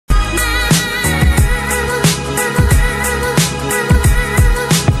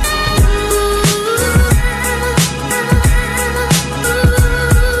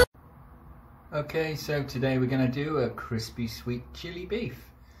Okay, so today we're going to do a crispy sweet chili beef.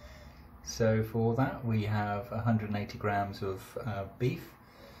 So for that we have 180 grams of beef.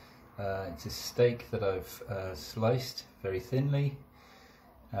 It's a steak that I've sliced very thinly.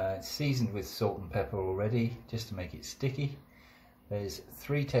 It's seasoned with salt and pepper already, just to make it sticky. There's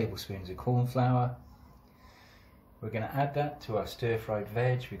 3 tablespoons of corn flour. We're going to add that to our stir-fried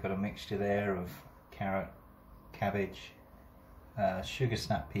veg. We've got a mixture there of carrot, cabbage, sugar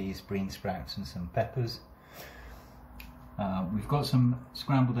snap peas, bean sprouts and some peppers. We've got some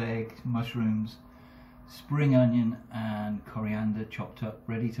scrambled eggs, mushrooms, spring onion and coriander chopped up,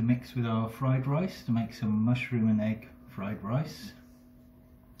 ready to mix with our fried rice to make some mushroom and egg fried rice.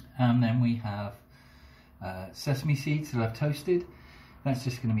 And then we have sesame seeds that I've toasted. That's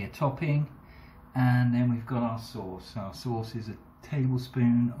just going to be a topping. And then we've got our sauce. Our sauce is a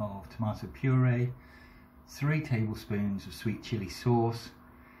tablespoon of tomato puree, 3 tablespoons of sweet chili sauce,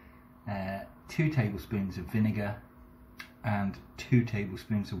 2 tablespoons of vinegar and 2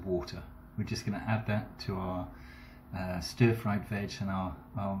 tablespoons of water. We're just going to add that to our stir-fried veg and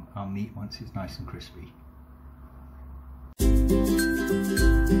our meat once it's nice and crispy.